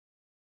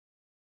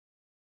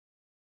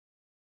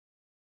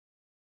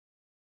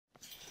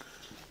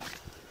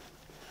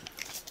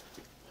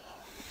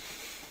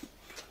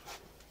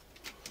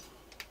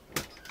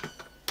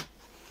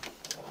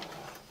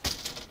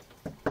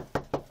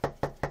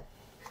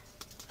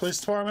Police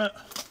department.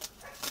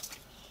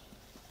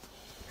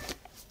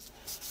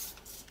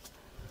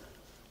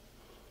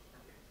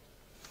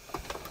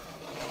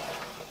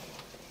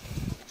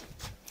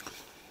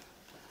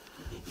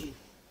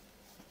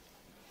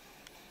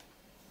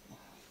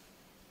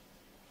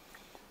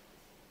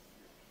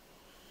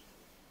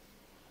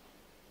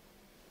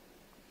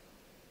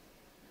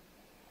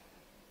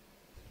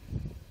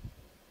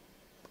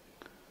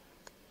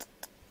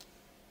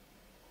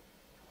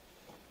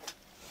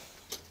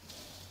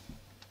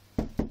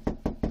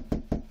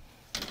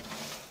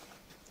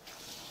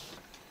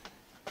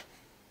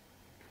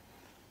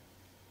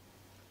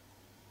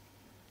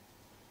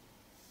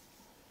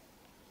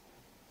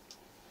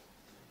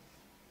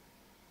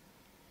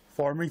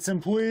 Farmington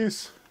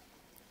police.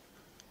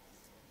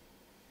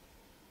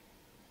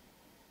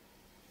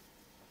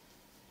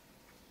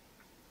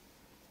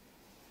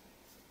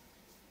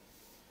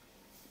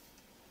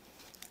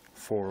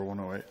 Four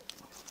 108.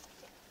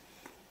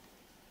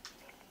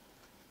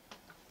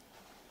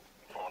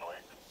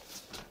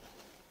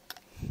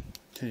 408.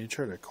 Can you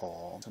try to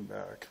call him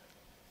back?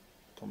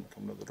 Tell him to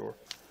come to the door.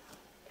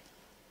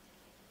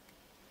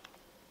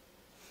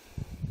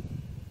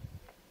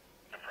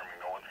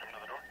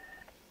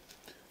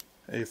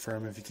 Hey,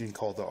 firm, if you can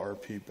call the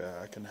RP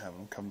back and have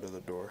him come to the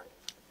door.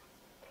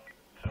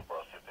 So, bro,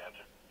 see if they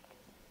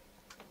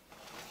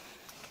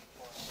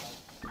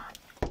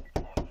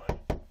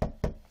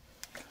answer.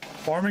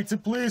 Farmington,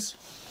 please.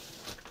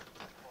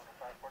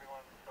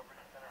 541, Silver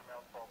Center,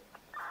 Mount Paul.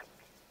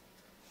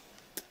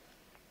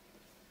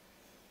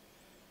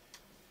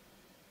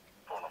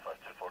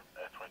 40524,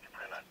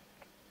 2339.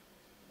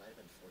 Might have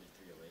been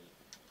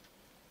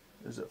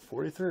 4308. Is it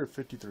 43 or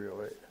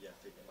 5308? Yeah,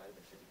 it might have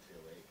been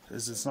 5308.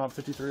 Is this not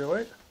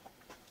 5308?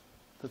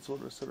 That's what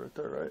it said right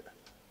there, right?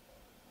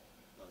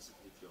 No, it's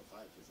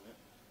 5305, isn't it?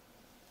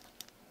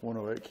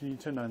 108. Can you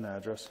 10-9 the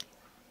address?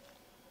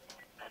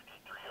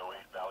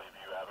 5308 Valley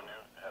View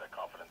Avenue, had a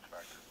confidence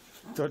factor.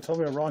 Don't tell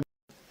me I'm wrong.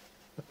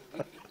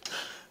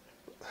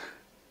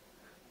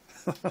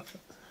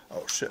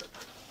 Oh, shit.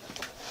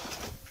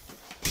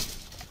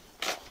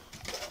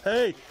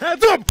 Hey,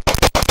 hands up!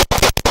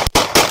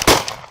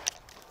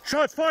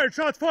 Shots fired,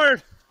 shots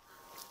fired!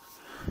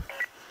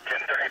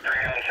 1033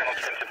 on channel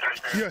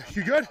 1033. Yeah,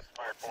 you good?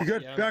 You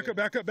good? Yeah, I'm back good. up,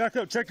 back up, back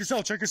up. Check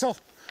yourself, check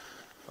yourself.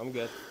 I'm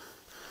good.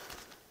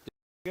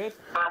 Good?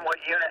 What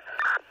unit?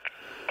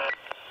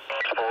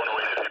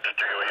 408 to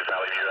 5308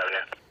 Valley View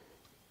Avenue.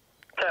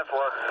 10-4.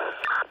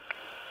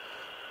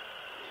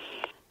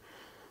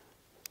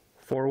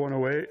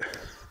 4108.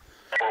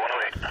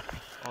 4108.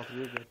 All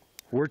three are good.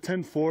 We're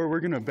 10-4. We're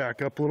gonna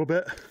back up a little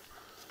bit.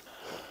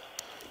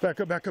 Back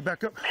up, back up,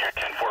 back up. You're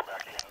 10-4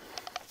 backing up.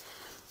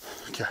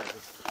 Okay.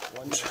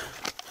 One down.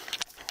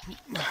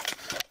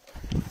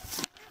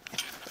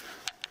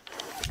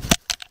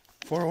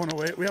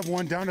 4108. We have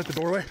one down at the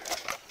doorway.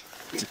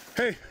 Hey, Copy,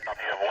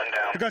 you have one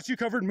down. I got you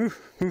covered. Move,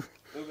 move.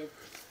 Moving.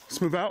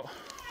 Let's move out.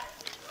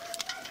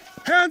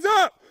 Hands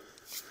up!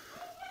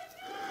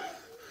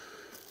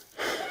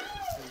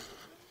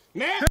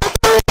 Man! Go,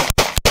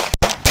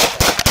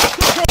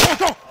 go,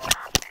 go!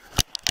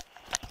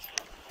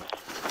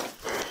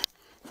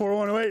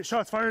 4108.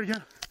 Shots fired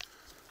again.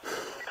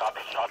 Copy,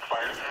 shots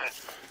fired again.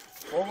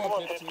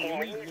 4115,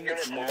 we need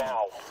units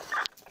now.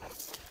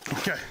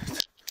 Okay.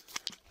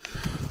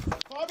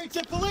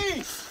 Farmington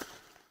Police!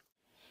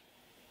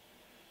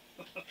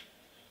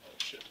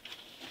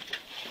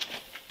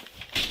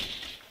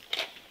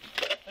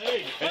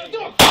 Hey, hands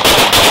up!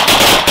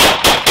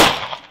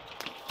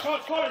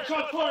 Shots fired,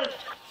 shots fired!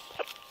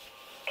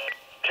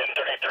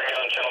 1033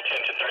 on channel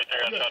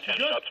 1033 on Yeah, channel 10. you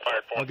good? Shots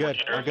fired. I'm good,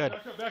 I'm good.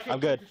 Back up, back up. I'm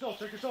good. Check yourself,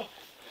 check yourself.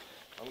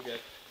 I'm good.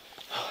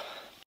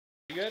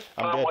 You good?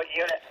 I'm good. What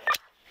unit?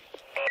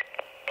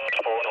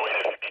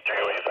 408 to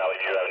 5308 Valley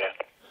View Avenue.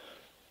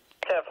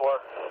 10-4.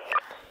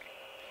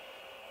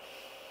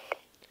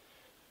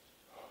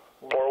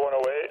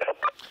 4108.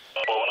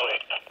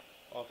 4108.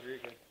 All three are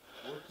good.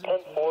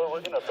 10-4,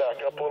 we're gonna back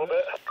up a little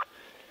bit.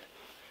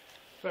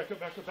 Back up,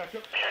 back up, back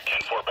up. You're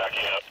 10-4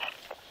 backing up.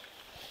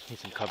 Need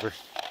some cover.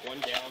 One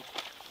down.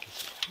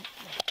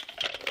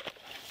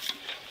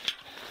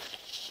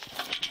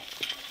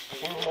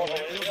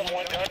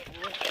 One down.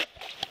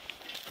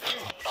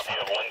 Copy, you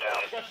have one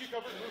down. Got you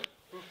covered. Move,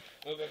 move,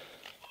 Moving.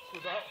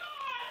 move out.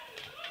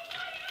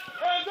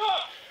 Hands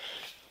up!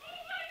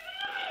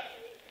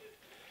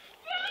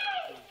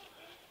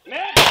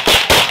 Man!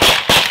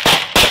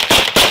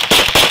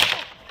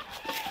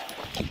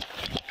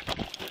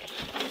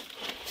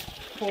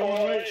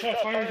 408.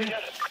 Shots fired again.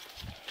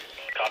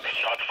 Copy,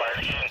 shots fired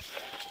again.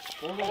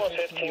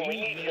 4115, we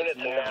need units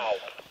now. It's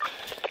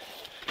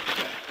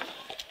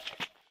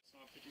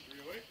not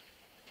 5308.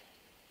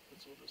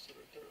 That's what it said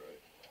right there,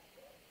 right?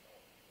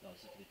 No,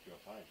 it's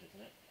 5305,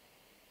 isn't it?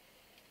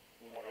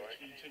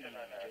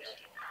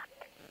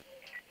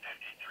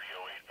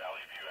 5308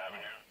 Valley View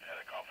Avenue, had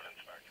a confidence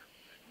factor.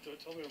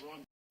 Don't tell me I'm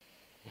wrong.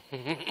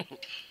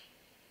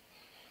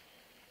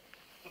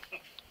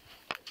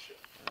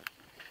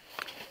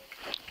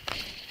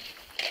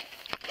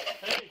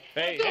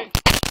 Hey, hey.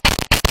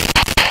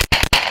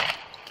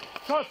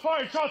 shots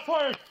fired, shots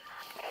fired.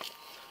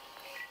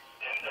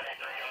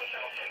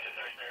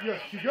 Yeah,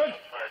 you good?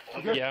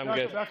 You good? Yeah, I'm back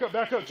good. Up, back up,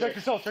 back up. Check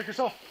yourself, check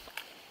yourself.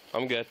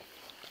 I'm good.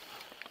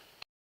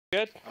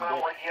 Good?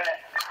 What unit?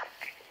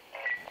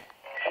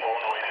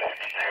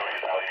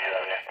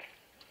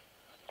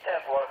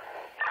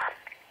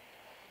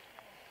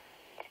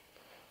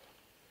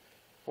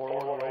 10-4.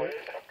 4-1-8.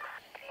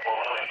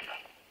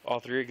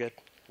 All three are good.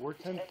 We're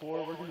 10-4.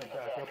 We're going to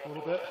back up a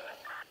little bit.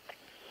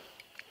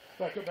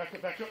 Back up, back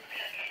up, back up.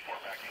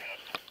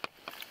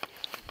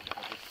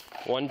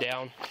 One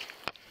down.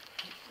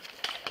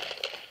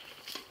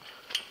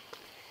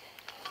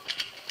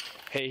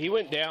 Hey, he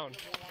went down.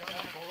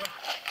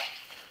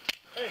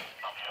 Hey,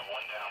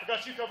 I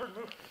got you covered.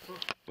 Move.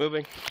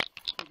 Moving.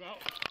 Move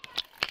out.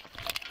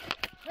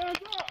 Hands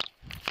up.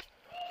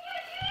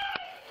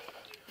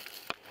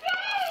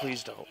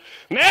 Please don't.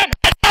 Man!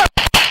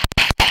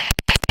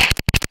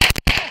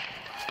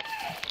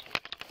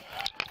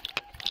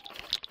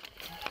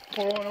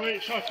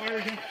 4-1-8. Shots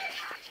fired again.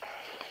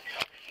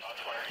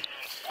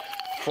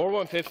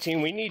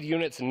 4115, we need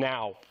units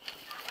now.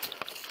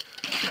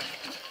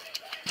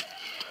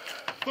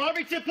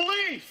 Farmington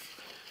police!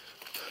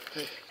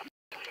 How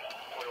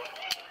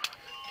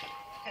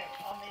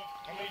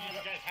many do you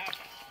guys have?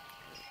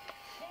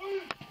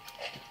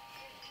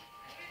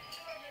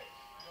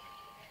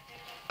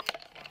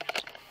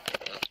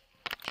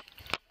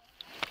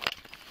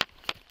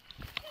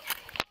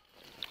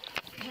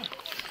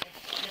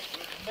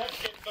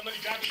 Somebody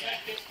grab me that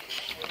kit.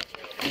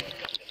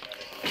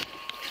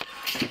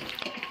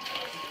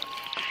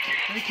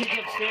 3 kids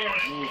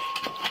upstairs.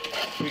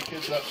 3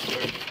 kids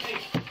upstairs.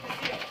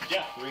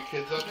 Yeah. 3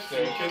 kids upstairs.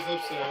 3 kids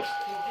upstairs.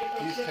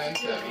 He's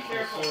 10-7.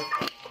 Yes, sir.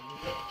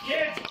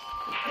 Kids!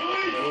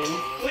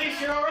 Police,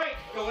 you're alright.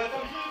 Go with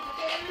them.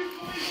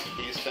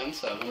 He's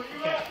 10-7.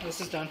 Okay, this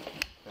is done.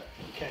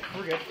 Okay,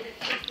 we're good.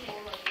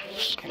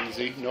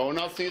 Easy. No one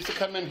else needs to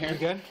come in here. You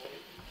good?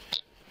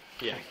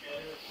 Yeah.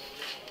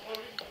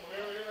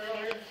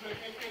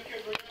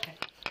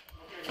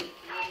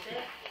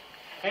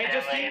 Hey,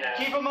 just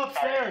keep them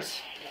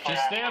upstairs.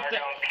 Just stay up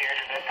there.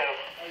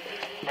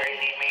 Where you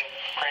need me?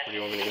 Where do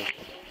you want me to go?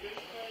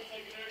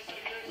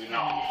 We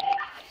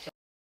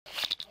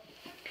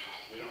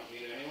don't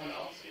need anyone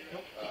else.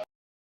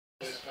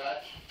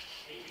 Dispatch.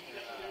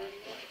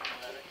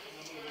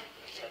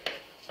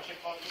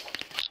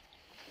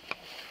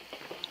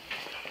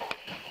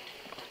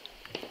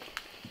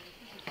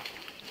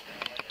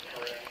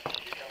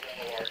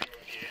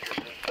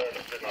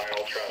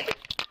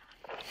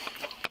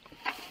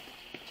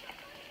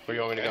 Where do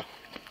you want me to go?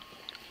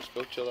 Just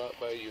go chill out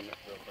by a unit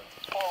real quick.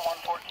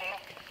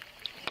 4114.